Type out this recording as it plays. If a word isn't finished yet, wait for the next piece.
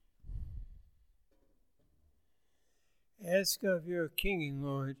Ask of your King,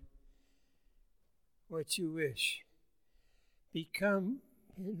 Lord, what you wish.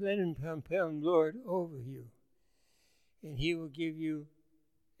 Let him become Lord over you, and he will give you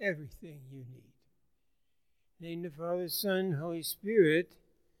everything you need. In the name of the Father, Son, Holy Spirit.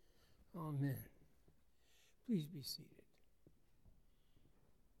 Amen. Please be seated.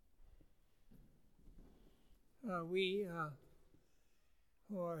 We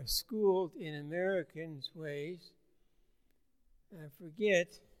who are schooled in American ways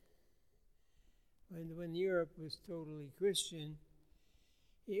forget when Europe was totally Christian,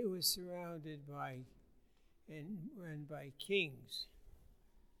 it was surrounded by and run by kings.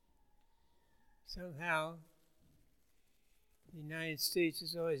 Somehow, the United States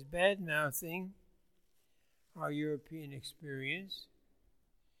is always bad-mouthing our European experience.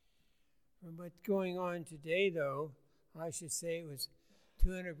 From what's going on today, though, I should say it was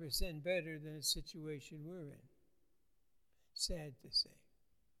 200% better than the situation we're in. Sad to say.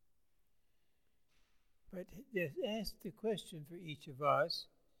 But ask the question for each of us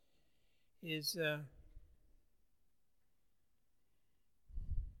is,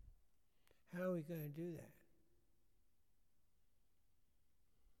 how are we going to do that?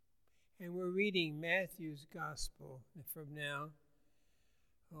 And we're reading Matthew's Gospel from now,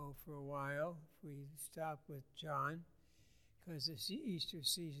 for a while. If we stop with John, because the Easter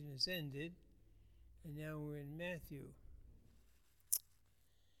season has ended, and now we're in Matthew.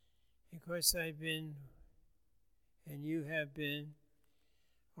 Of course, I've been, and you have been,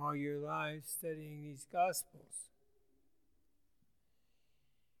 all your lives studying these Gospels.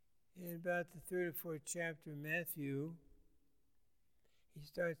 In about the third or fourth chapter of Matthew, he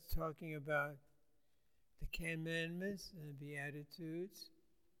starts talking about the commandments and the Beatitudes.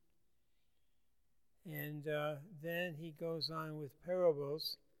 And then he goes on with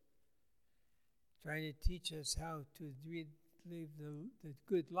parables, trying to teach us how to live the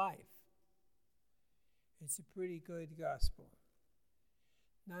good life. It's a pretty good gospel.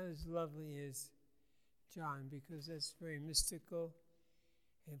 Not as lovely as John, because that's very mystical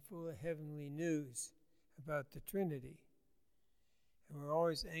and full of heavenly news about the Trinity. And we're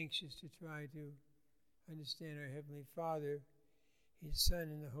always anxious to try to understand our Heavenly Father, His Son,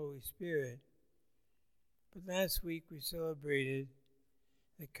 and the Holy Spirit. But last week we celebrated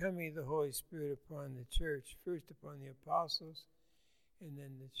the coming of the Holy Spirit upon the church, first upon the apostles and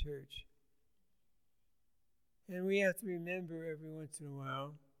then the church. And we have to remember every once in a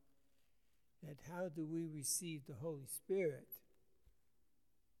while that how do we receive the Holy Spirit?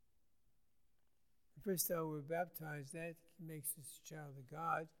 First of all, we're baptized. That makes us a child of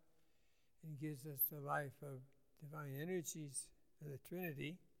God and gives us the life of divine energies of the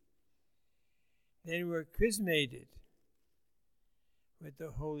Trinity. Then we're chrismated with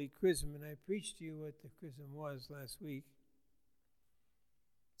the Holy Chrism. And I preached to you what the chrism was last week.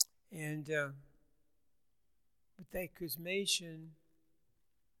 And with that chrismation,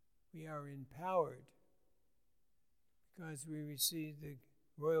 we are empowered because we receive the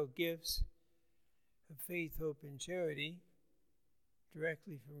royal gifts of faith, hope, and charity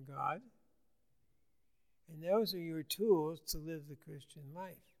directly from God. And those are your tools to live the Christian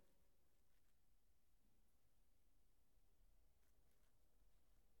life.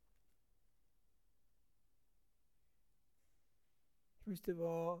 First of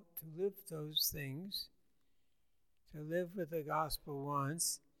all, to live those things, to live with the gospel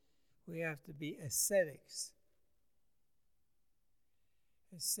once, we have to be ascetics.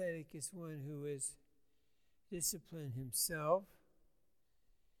 Ascetic is one who is disciplined himself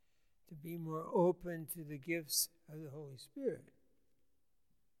to be more open to the gifts of the Holy Spirit.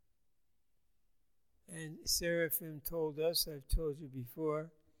 And Seraphim told us, I've told you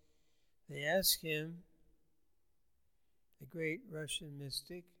before, they asked him, the great Russian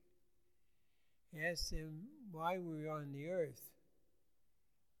mystic, asked him why we were on the earth.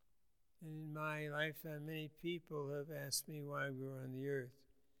 And in my lifetime, many people have asked me why we were on the earth.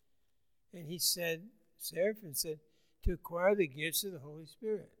 And he said, Seraphim said, to acquire the gifts of the Holy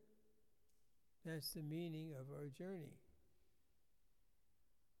Spirit. That's the meaning of our journey.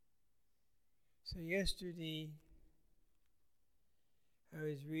 So yesterday, I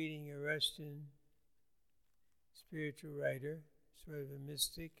was reading a Russian spiritual writer, sort of a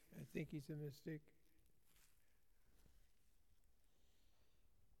mystic. I think he's a mystic.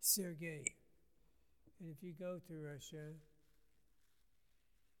 Sergei. And if you go to Russia,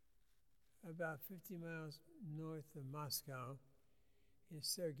 about 50 miles north of Moscow is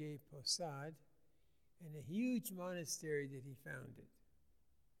Sergei Posad and a huge monastery that he founded.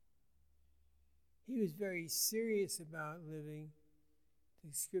 He was very serious about living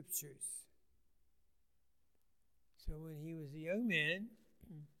the scriptures. So So when he was a young man,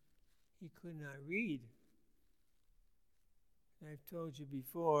 he could not read. I've told you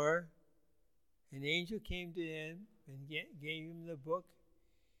before, an angel came to him and gave him the book,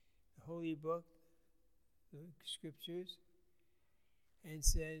 the holy book, the scriptures, and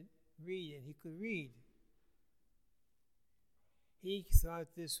said, read, and he could read. He thought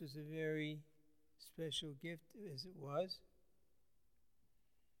this was a very special gift, as it was.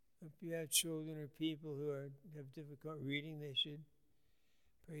 If you have children or people who have difficulty reading, they should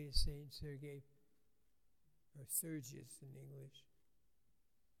pray to Saint Sergei, or Sergius in English.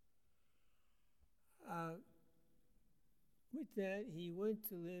 With that, he went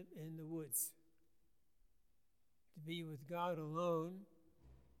to live in the woods, to be with God alone,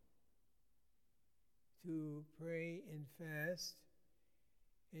 to pray and fast,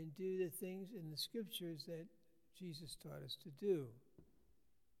 and do the things in the scriptures that Jesus taught us to do.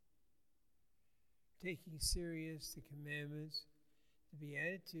 Taking serious the commandments, the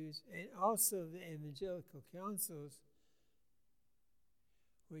Beatitudes, and also the evangelical counsels,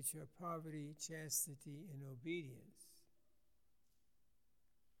 which are poverty, chastity, and obedience.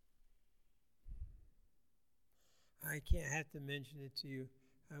 I can't have to mention it to you.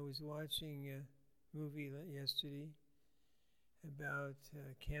 I was watching a movie yesterday about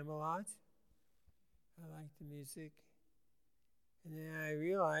Camelot. I like the music. And then I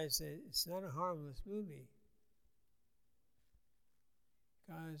realized that it's not a harmless movie,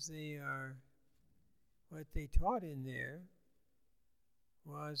 because what they taught in there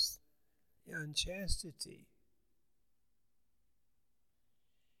was unchastity.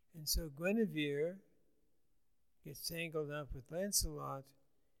 And so Guinevere gets tangled up with Lancelot,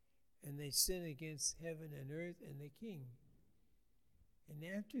 and they sin against heaven and earth and the king. And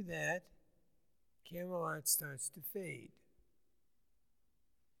after that, Camelot starts to fade.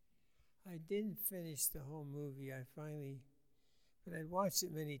 I didn't finish the whole movie. But I'd watched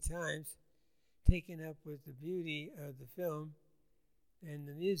it many times, taken up with the beauty of the film and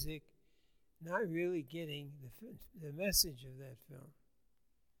the music, not really getting the message of that film.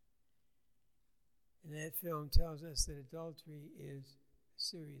 And that film tells us that adultery is a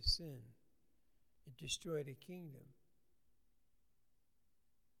serious sin. It destroyed a kingdom.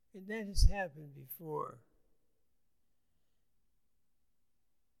 And that has happened before.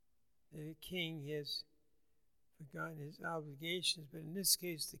 The king has forgotten his obligations, but in this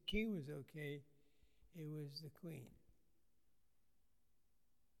case, the king was okay. It was the queen.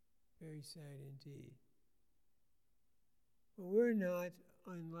 Very sad indeed. But we're not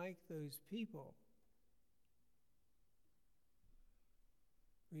unlike those people.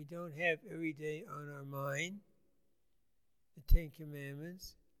 We don't have every day on our mind the Ten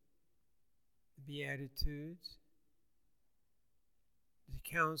Commandments, the Beatitudes, the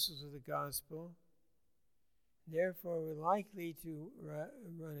counsels of the gospel. Therefore, we're likely to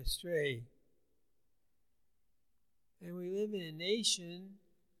run astray. And we live in a nation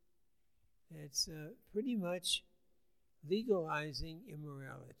that's pretty much legalizing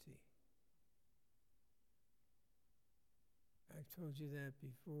immorality. I've told you that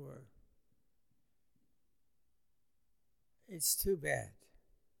before. It's too bad,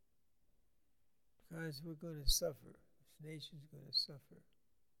 because we're going to suffer. This nation's going to suffer.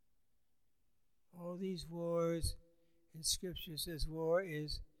 All these wars, in Scripture says war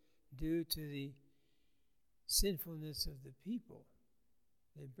is due to the sinfulness of the people.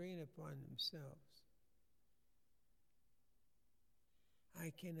 They bring it upon themselves.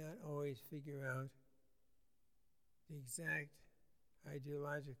 I cannot always figure out the exact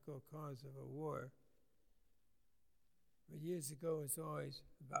ideological cause of a war. But years ago, it was always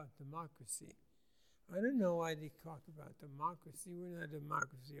about democracy. I don't know why they talk about democracy. We're not a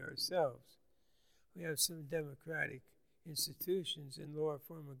democracy ourselves. We have some democratic institutions in lower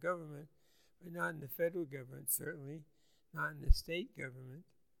form of government, but not in the federal government, certainly, not in the state government.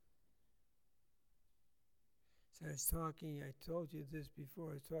 So I told you this before,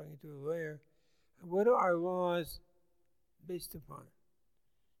 I was talking to a lawyer. What are our laws based upon?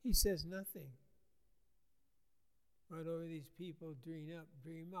 He says nothing. Right over these people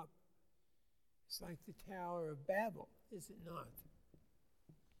dream up. It's like the Tower of Babel, is it not?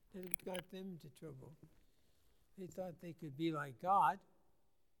 That got them into trouble. They thought they could be like God,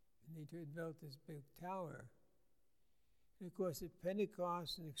 and they built this big tower. And of course, at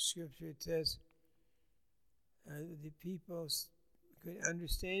Pentecost in the Scripture, it says the people could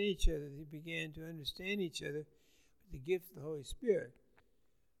understand each other. They began to understand each other with the gift of the Holy Spirit.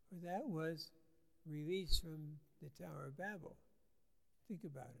 For that was released from the Tower of Babel. Think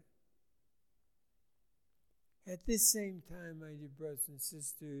about it. At this same time, my dear brothers and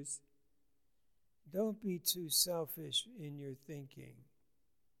sisters, Don't be too selfish in your thinking.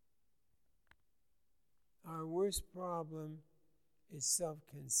 Our worst problem is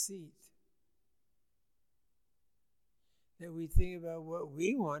self-conceit. That we think about what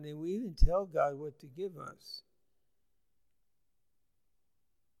we want and we even tell God what to give us.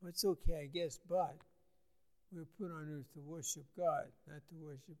 Well, it's okay, I guess, but we're put on earth to worship God, not to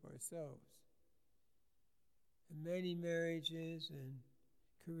worship ourselves. And many marriages and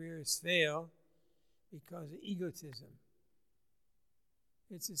careers fail because of egotism.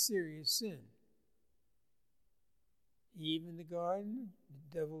 It's a serious sin. Eve in the garden,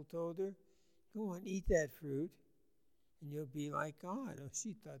 the devil told her, go on, eat that fruit, and you'll be like God. Oh,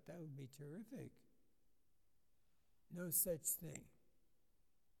 she thought that would be terrific. No such thing.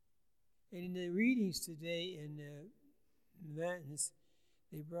 And in the readings today in the Latins,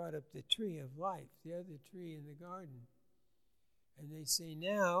 they brought up the tree of life, the other tree in the garden. And they say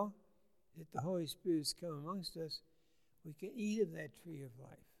now that the Holy Spirit has come amongst us, we can eat of that tree of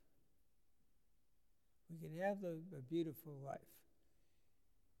life. We can have a beautiful life.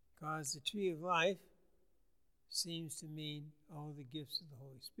 Because the tree of life seems to mean all the gifts of the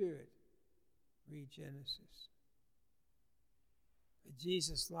Holy Spirit. Read Genesis. But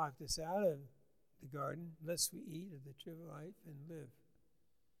Jesus locked us out of the garden, lest we eat of the tree of life and live.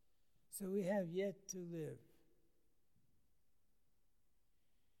 So we have yet to live.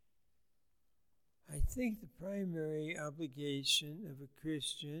 I think the primary obligation of a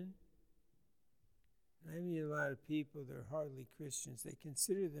Christian, I meet a lot of people that are hardly Christians. They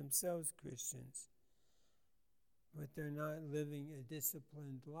consider themselves Christians, but they're not living a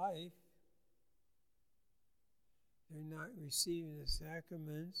disciplined life. They're not receiving the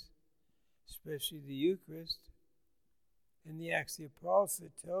sacraments, especially the Eucharist. And the Acts of the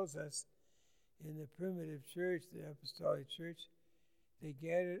Apostles tells us in the primitive church, the Apostolic Church, they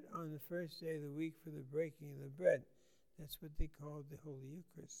gathered on the first day of the week for the breaking of the bread. That's what they called the Holy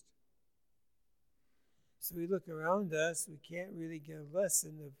Eucharist. So we look around us, we can't really get a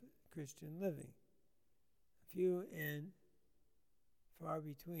lesson of Christian living. Few and far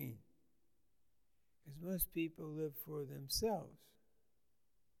between. Because most people live for themselves.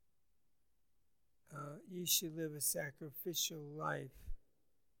 You should live a sacrificial life.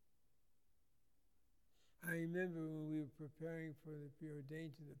 I remember when we were preparing to be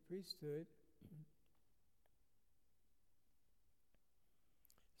ordained to the priesthood,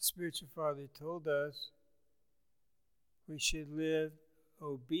 the spiritual father told us we should live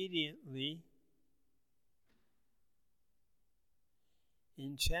obediently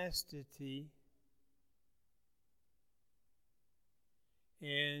in chastity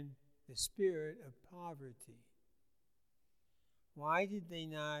and the spirit of poverty. Why did they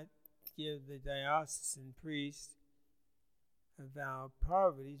not give the diocesan priest a vow of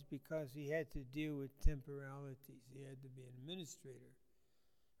poverty? Because he had to deal with temporalities. He had to be an administrator,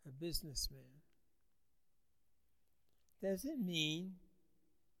 a businessman. Does it mean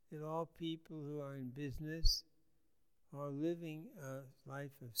that all people who are in business are living a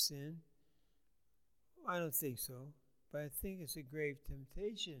life of sin? I don't think so, but I think it's a grave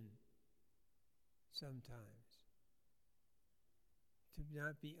temptation sometimes to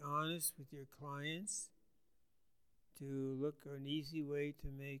not be honest with your clients, to look for an easy way to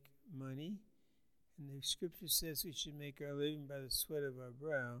make money. And the scripture says we should make our living by the sweat of our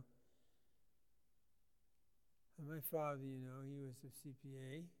brow. And my father, he was a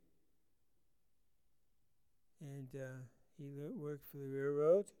CPA. And he worked for the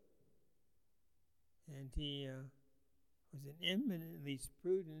railroad. And he was an eminently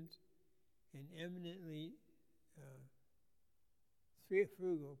prudent and eminently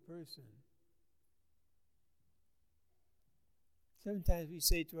frugal person. Sometimes we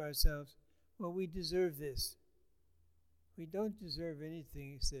say to ourselves, well, we deserve this. We don't deserve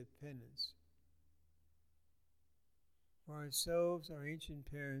anything except penance. For ourselves, our ancient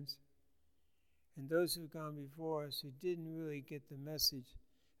parents, and those who have gone before us who didn't really get the message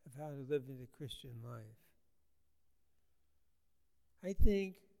of how to live in the Christian life. I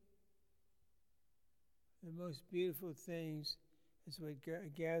think the most beautiful things is what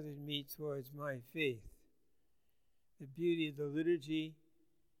gathered me towards my faith. The beauty of the liturgy,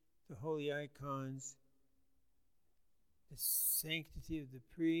 the holy icons, the sanctity of the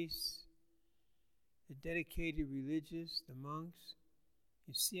priests, the dedicated religious, the monks.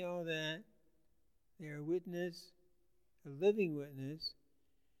 You see all that? They are a witness, a living witness,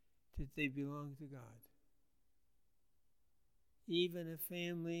 that they belong to God. Even a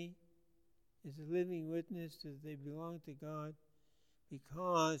family is a living witness that they belong to God,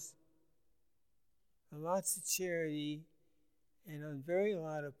 because on lots of charity and on very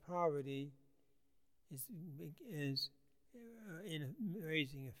lot of poverty, is in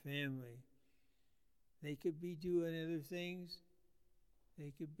raising a family. They could be doing other things.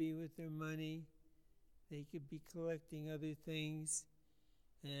 They could be with their money. They could be collecting other things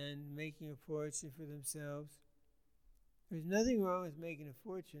and making a fortune for themselves. There's nothing wrong with making a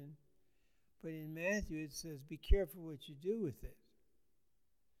fortune, but in Matthew it says, be careful what you do with it.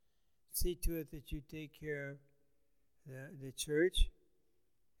 See to it that you take care of the church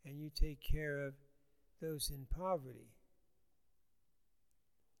and you take care of those in poverty.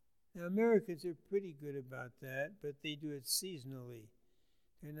 Now, Americans are pretty good about that, but they do it seasonally.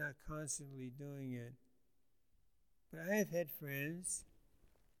 They're not constantly doing it. But I have had friends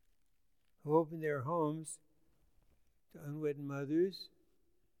who opened their homes to unwed mothers,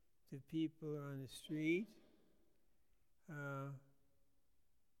 to people on the street, to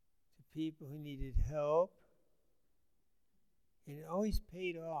people who needed help. And it always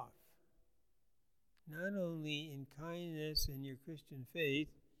paid off, not only in kindness and your Christian faith,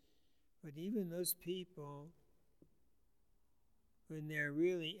 but even those people, when they're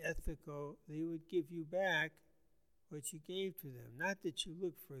really ethical, they would give you back what you gave to them. Not that you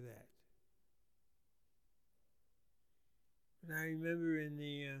look for that. But I remember in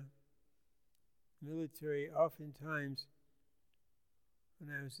the military, oftentimes,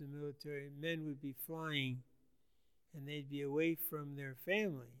 when I was in the military, men would be flying and they'd be away from their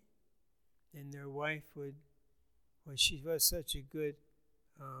family. And their wife would, well, she was such a good,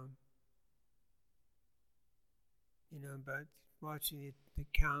 about watching the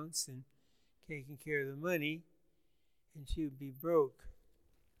accounts and taking care of the money, and she would be broke.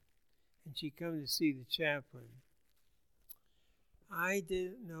 And she'd come to see the chaplain. I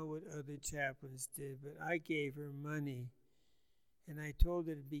didn't know what other chaplains did, but I gave her money, and I told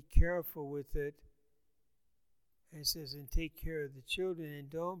her to be careful with it. I says, and take care of the children, and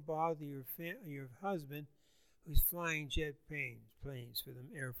don't bother your husband who's flying jet planes for the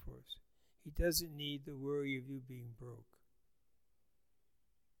Air Force. He doesn't need the worry of you being broke.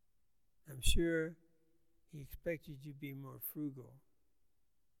 I'm sure he expected you to be more frugal.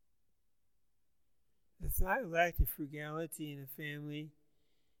 The lack of frugality in a family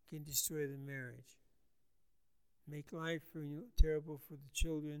can destroy the marriage, make life terrible for the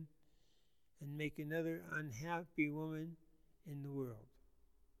children, and make another unhappy woman in the world.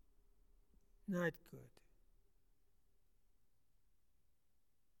 Not good.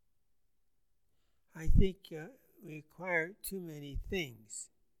 I think we acquire too many things.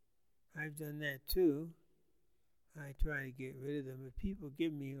 I've done that too. I try to get rid of them, but people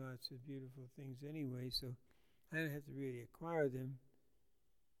give me lots of beautiful things anyway, so I don't have to really acquire them.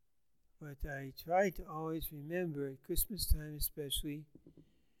 But I try to always remember, at Christmas time especially,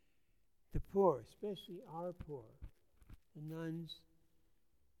 the poor, especially our poor, the nuns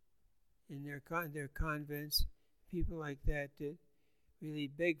in their convents, people like that really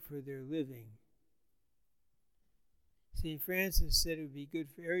beg for their living. St. Francis said it would be good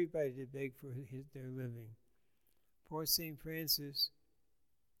for everybody to beg for their living. Poor St. Francis,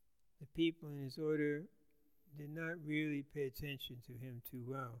 the people in his order did not really pay attention to him too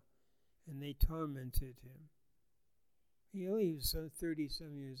well, and they tormented him. He only was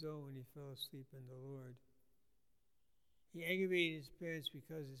 30-some years old when he fell asleep in the Lord. He aggravated his parents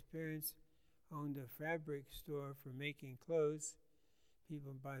because his parents owned a fabric store for making clothes.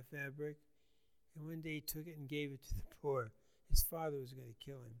 People buy fabric. And one day he took it and gave it to the poor. His father was going to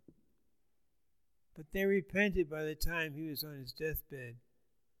kill him. But they repented by the time he was on his deathbed.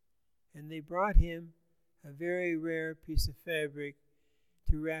 And they brought him a very rare piece of fabric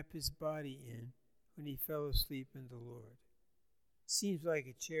to wrap his body in when he fell asleep in the Lord. Seems like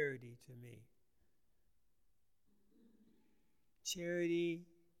a charity to me. Charity,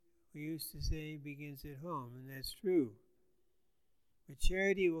 we used to say, begins at home, and that's true. But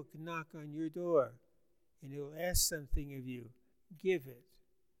charity will knock on your door, and it will ask something of you. Give it.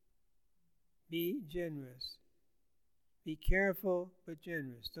 Be generous. Be careful, but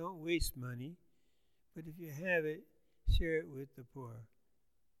generous. Don't waste money, but if you have it, share it with the poor.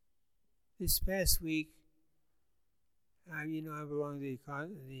 This past week, I belong to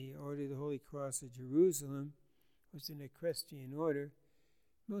the Order of the Holy Cross of Jerusalem, which is an equestrian order.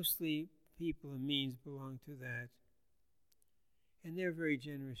 Mostly people of means belong to that. And they're very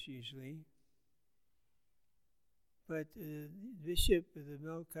generous usually. But the bishop of the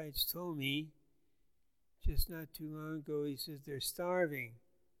Melkites told me just not too long ago, he says they're starving.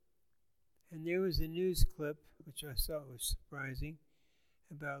 And there was a news clip, which I thought was surprising,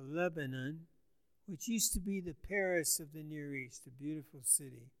 about Lebanon, which used to be the Paris of the Near East, a beautiful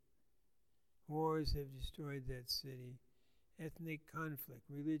city. Wars have destroyed that city. Ethnic conflict,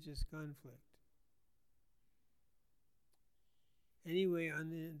 religious conflict. Anyway,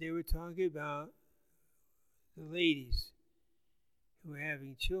 they were talking about the ladies who are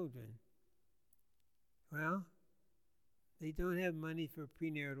having children. Well, they don't have money for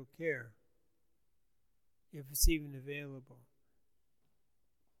prenatal care, if it's even available.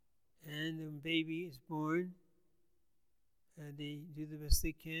 And the baby is born, and they do the best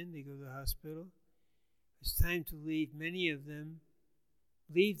they can. They go to the hospital. It's time to leave. Many of them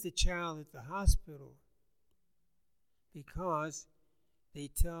leave the child at the hospital because they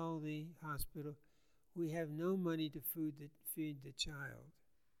tell the hospital, we have no money to feed the child,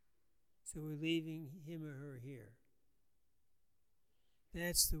 so we're leaving him or her here.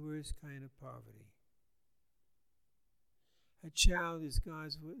 That's the worst kind of poverty. A child is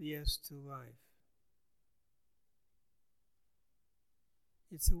God's yes to life.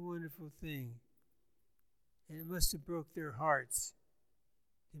 It's a wonderful thing. And it must have broke their hearts.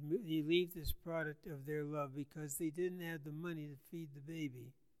 They leave this product of their love because they didn't have the money to feed the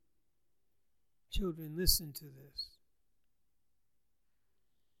baby. Children, listen to this.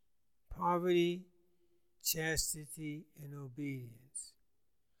 Poverty, chastity, and obedience.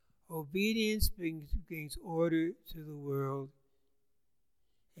 Obedience brings order to the world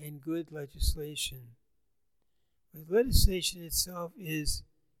and good legislation. But legislation itself is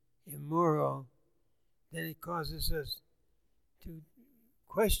immoral, then it causes us to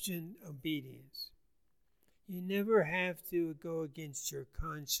question obedience. You never have to go against your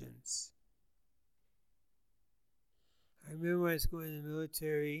conscience. I remember when I was going in the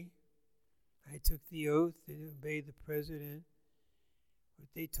military, I took the oath to obey the president. But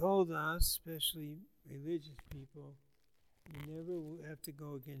they told us, especially religious people, you never have to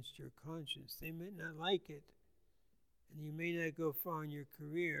go against your conscience. They may not like it, and you may not go far in your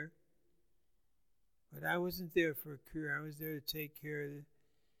career. But I wasn't there for a career. I was there to take care of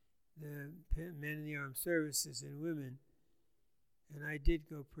the men in the armed services and women. And I did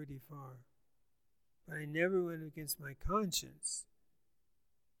go pretty far. But I never went against my conscience.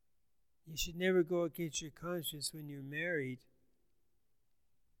 You should never go against your conscience when you're married.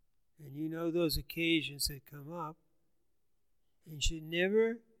 And you know those occasions that come up. And you should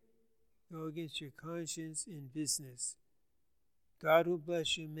never go against your conscience in business. God will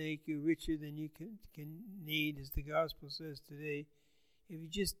bless you, make you richer than you can need, as the gospel says today, if you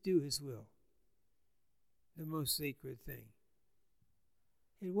just do his will, the most sacred thing.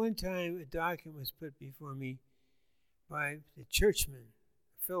 At one time, a document was put before me by the churchman,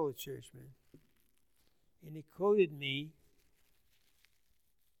 a fellow churchman, and he quoted me,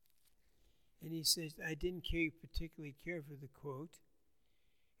 and he says, I didn't particularly care for the quote,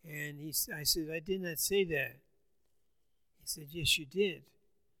 and I said, I did not say that. He said, yes, you did.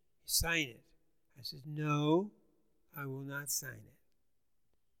 Sign it. I said, no, I will not sign it.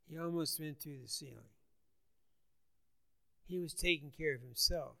 He almost went through the ceiling. He was taking care of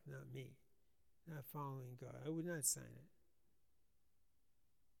himself, not me, not following God. I would not sign it.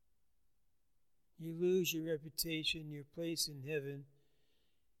 You lose your reputation, your place in heaven,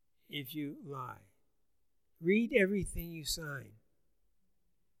 if you lie. Read everything you sign.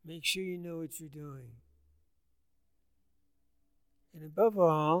 Make sure you know what you're doing. And above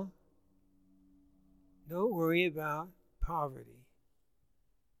all, don't worry about poverty.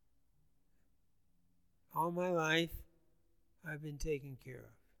 All my life, I've been taken care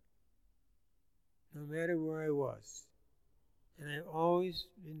of, no matter where I was. And I've always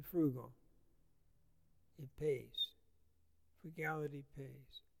been frugal. It pays. Frugality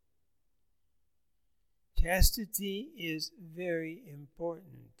pays. Chastity is very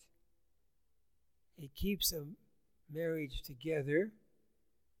important. It keeps a marriage together,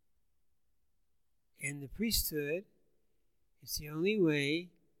 and the priesthood is the only way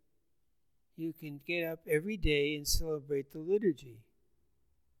you can get up every day and celebrate the liturgy.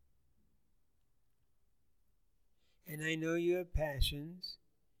 And I know you have passions,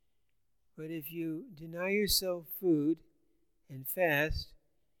 but if you deny yourself food and fast,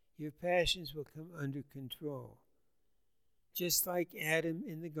 your passions will come under control. Just like Adam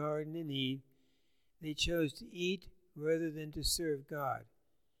in the garden and Eve, they chose to eat rather than to serve God.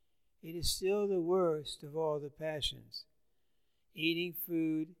 It is still the worst of all the passions. Eating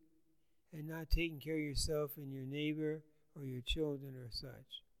food and not taking care of yourself and your neighbor or your children or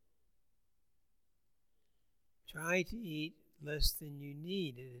such. Try to eat less than you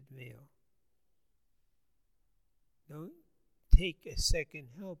need at a meal. Don't take a second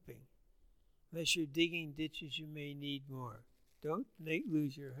helping. Unless you're digging ditches, you may need more. Don't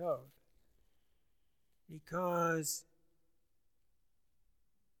lose your health. Because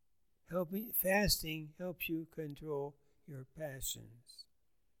fasting helps you control your passions.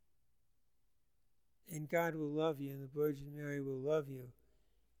 And God will love you, and the Virgin Mary will love you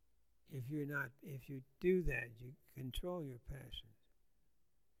if you do that, you control your passions.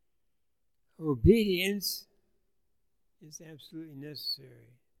 Obedience is absolutely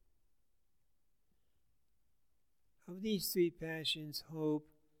necessary. Of these three passions, hope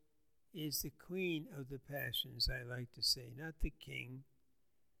is the queen of the passions, I like to say. Not the king,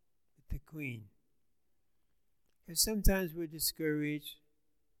 but the queen. Because sometimes we're discouraged,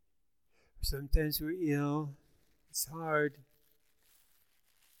 sometimes we're ill, it's hard.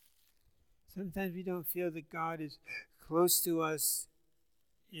 Sometimes we don't feel that God is close to us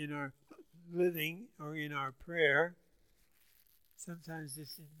in our living or in our prayer. Sometimes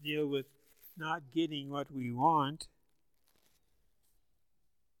this is deal with not getting what we want.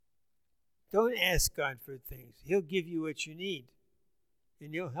 Don't ask God for things. He'll give you what you need,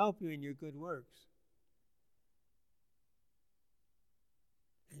 and He'll help you in your good works.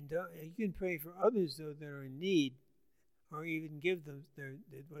 And you can pray for others, though, that are in need, or even give them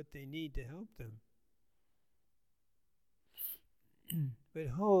what they need to help them. But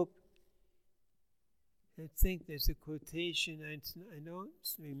hope, I think there's a quotation, I don't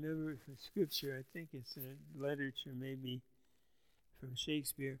remember it from Scripture, I think it's in literature, maybe from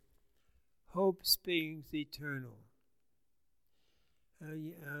Shakespeare. Hope springs eternal. A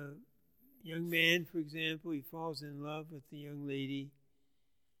young man, for example, he falls in love with the young lady,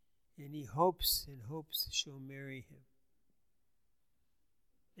 and he hopes she'll marry him.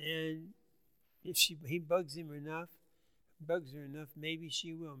 And if he bugs her enough, maybe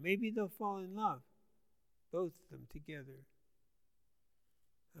she will. Maybe they'll fall in love, both of them together.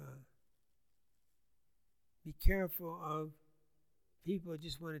 Be careful of people who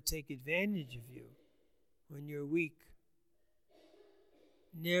just want to take advantage of you when you're weak.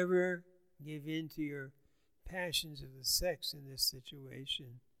 Never give in to your passions of the sex in this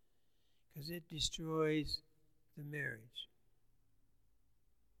situation, because it destroys the marriage.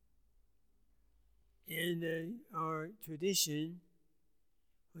 In our tradition,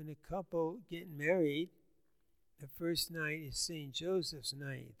 when a couple get married, the first night is St. Joseph's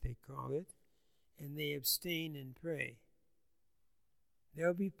night, they call it, and they abstain and pray.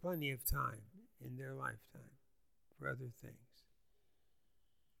 There'll be plenty of time in their lifetime for other things.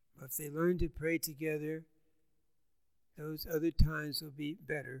 But if they learn to pray together, those other times will be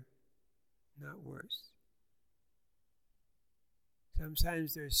better, not worse.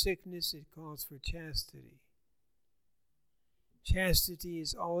 Sometimes there's sickness, it calls for chastity. Chastity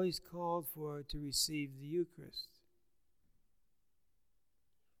is always called for to receive the Eucharist.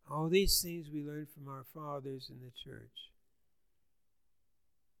 All these things we learn from our fathers in the church,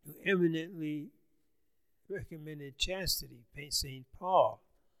 who eminently recommended chastity. St. Paul,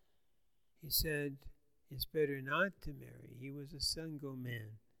 he said, it's better not to marry. He was a single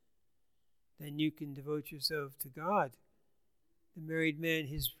man. Then you can devote yourself to God. The married man,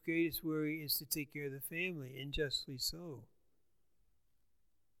 his greatest worry is to take care of the family, and justly so.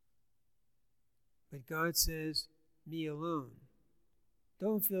 But God says, me alone.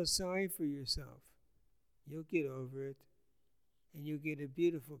 Don't feel sorry for yourself. You'll get over it, and you'll get a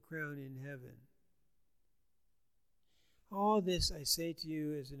beautiful crown in heaven. All this I say to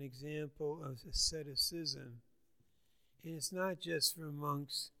you as an example of asceticism. And it's not just for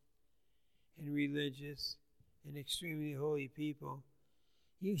monks and religious and extremely holy people.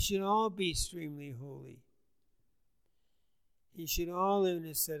 You should all be extremely holy. You should all live an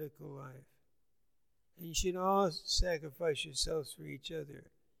ascetical life. And you should all sacrifice yourselves for each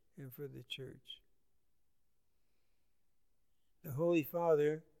other and for the church. The Holy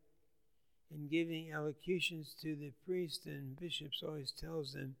Father, in giving allocutions to the priests and bishops, always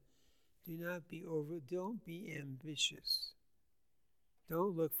tells them, don't be ambitious.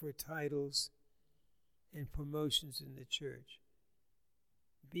 Don't look for titles and promotions in the church.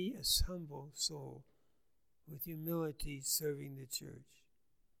 Be a humble soul with humility serving the church.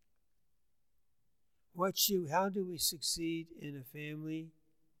 How do we succeed in a family?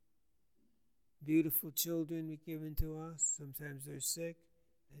 Beautiful children were given to us. Sometimes they're sick,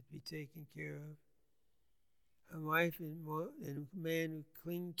 that be taken care of. A wife and man who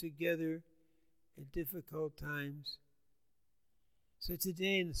cling together at difficult times. So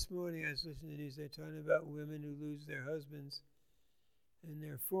today and this morning I was listening to the news, they're talking about women who lose their husbands in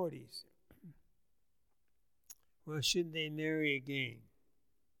their 40s. Well, should they marry again?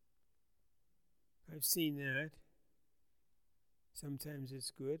 I've seen that. Sometimes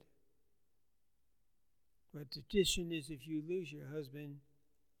it's good. But the tradition is if you lose your husband,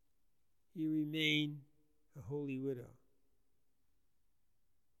 you remain a holy widow.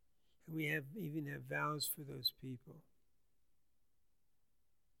 And we even have vows for those people.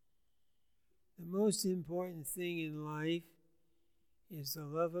 The The most important thing in life is the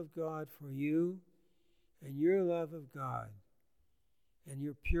love of God for you and your love of God and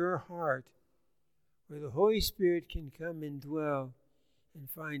your pure heart where the Holy Spirit can come and dwell and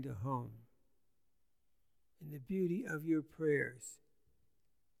find a home. And the beauty of your prayers,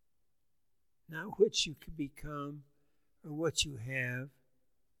 not what you could become or what you have.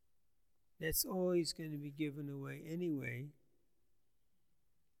 That's always going to be given away anyway.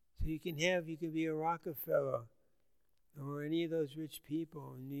 So you can be a Rockefeller or any of those rich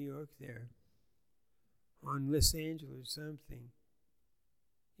people in New York there, or in Los Angeles or something.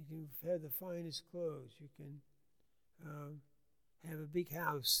 You can have the finest clothes. You can have a big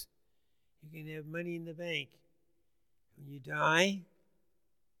house. You can have money in the bank. When you die,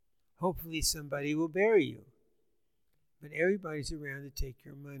 hopefully somebody will bury you. But everybody's around to take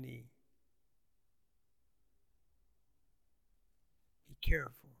your money. Be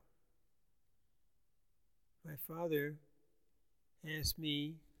careful. My father asked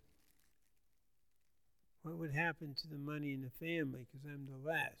me what would happen to the money in the family, because I'm the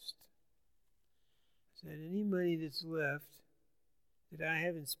last. I said, any money that's left that I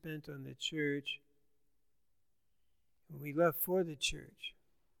haven't spent on the church, we left for the church,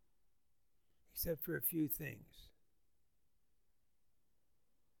 except for a few things.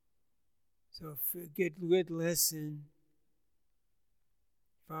 So for a good lesson,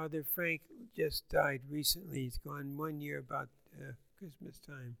 Father Frank just died recently. He's gone 1 year about Christmas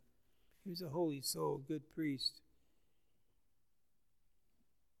time. He was a holy soul, good priest.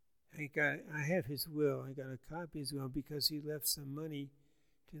 I have his will. I got a copy of his will because he left some money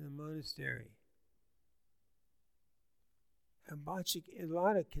to the monastery. A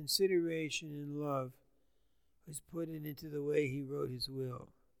lot of consideration and love was put into the way he wrote his will.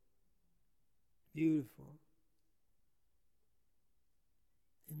 Beautiful.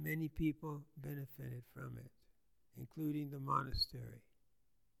 And many people benefited from it, including the monastery.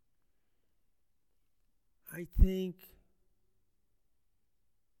 I think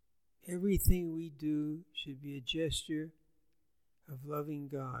everything we do should be a gesture of loving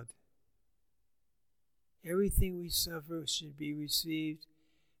God. Everything we suffer should be received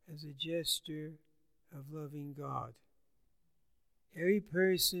as a gesture of loving God. Every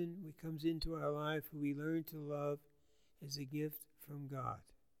person who comes into our life who we learn to love is a gift from God.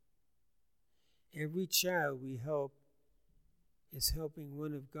 Every child we help is helping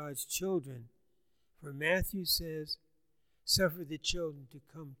one of God's children. For Matthew says, suffer the children to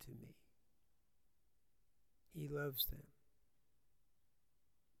come to me. He loves them.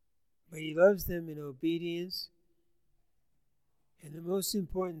 But he loves them in obedience. And the most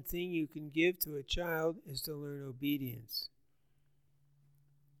important thing you can give to a child is to learn obedience.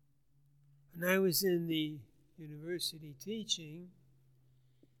 When I was in the university teaching,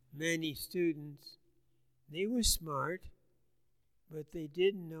 many students, they were smart, but they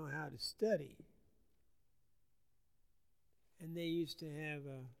didn't know how to study. And they used to have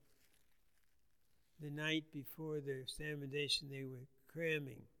the night before their examination, they were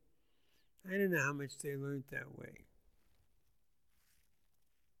cramming. I don't know how much they learned that way.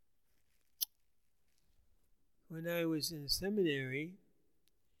 When I was in seminary,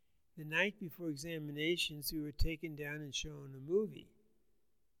 the night before examinations, we were taken down and shown a movie.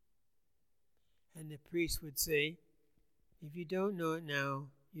 And the priest would say, if you don't know it now,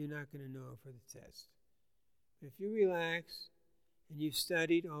 you're not going to know it for the test. But if you relax and you've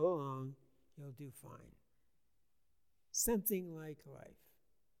studied all along, you'll do fine. Something like life.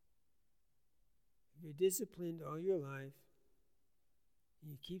 If you're disciplined all your life,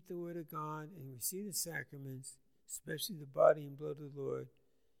 and you keep the Word of God and receive the sacraments, especially the body and blood of the Lord,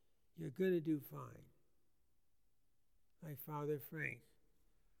 you're going to do fine. Like Father Frank,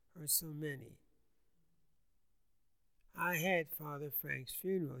 or so many. I had Father Frank's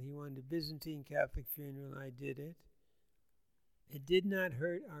funeral. He wanted a Byzantine Catholic funeral, and I did it. It did not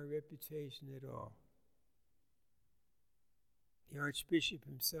hurt our reputation at all. The Archbishop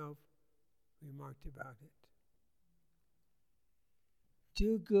himself remarked about it.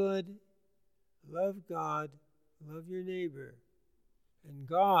 Do good, love God, love your neighbor, and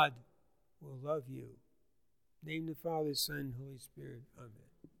God will love you. Name the Father, Son, Holy Spirit. Amen.